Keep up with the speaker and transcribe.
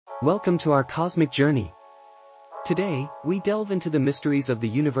Welcome to our cosmic journey. Today, we delve into the mysteries of the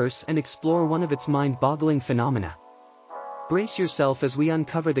universe and explore one of its mind-boggling phenomena. Brace yourself as we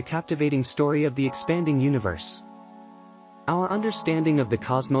uncover the captivating story of the expanding universe. Our understanding of the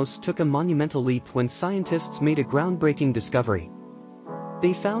cosmos took a monumental leap when scientists made a groundbreaking discovery.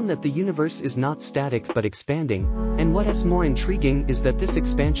 They found that the universe is not static but expanding, and what is more intriguing is that this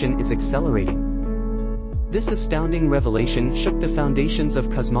expansion is accelerating. This astounding revelation shook the foundations of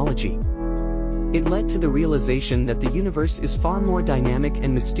cosmology. It led to the realization that the universe is far more dynamic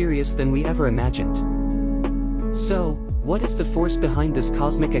and mysterious than we ever imagined. So, what is the force behind this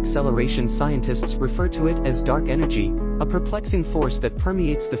cosmic acceleration? Scientists refer to it as dark energy, a perplexing force that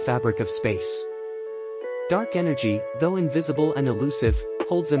permeates the fabric of space. Dark energy, though invisible and elusive,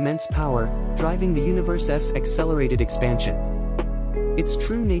 holds immense power, driving the universe's accelerated expansion. Its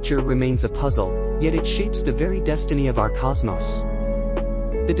true nature remains a puzzle, yet it shapes the very destiny of our cosmos.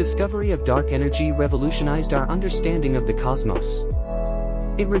 The discovery of dark energy revolutionized our understanding of the cosmos.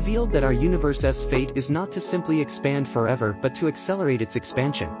 It revealed that our universe's fate is not to simply expand forever but to accelerate its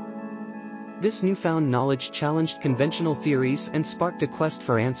expansion. This newfound knowledge challenged conventional theories and sparked a quest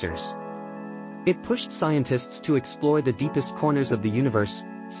for answers. It pushed scientists to explore the deepest corners of the universe,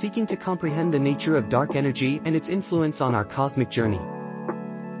 seeking to comprehend the nature of dark energy and its influence on our cosmic journey.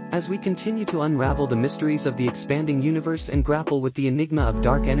 As we continue to unravel the mysteries of the expanding universe and grapple with the enigma of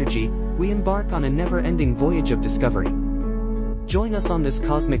dark energy, we embark on a never-ending voyage of discovery. Join us on this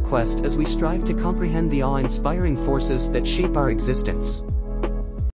cosmic quest as we strive to comprehend the awe-inspiring forces that shape our existence.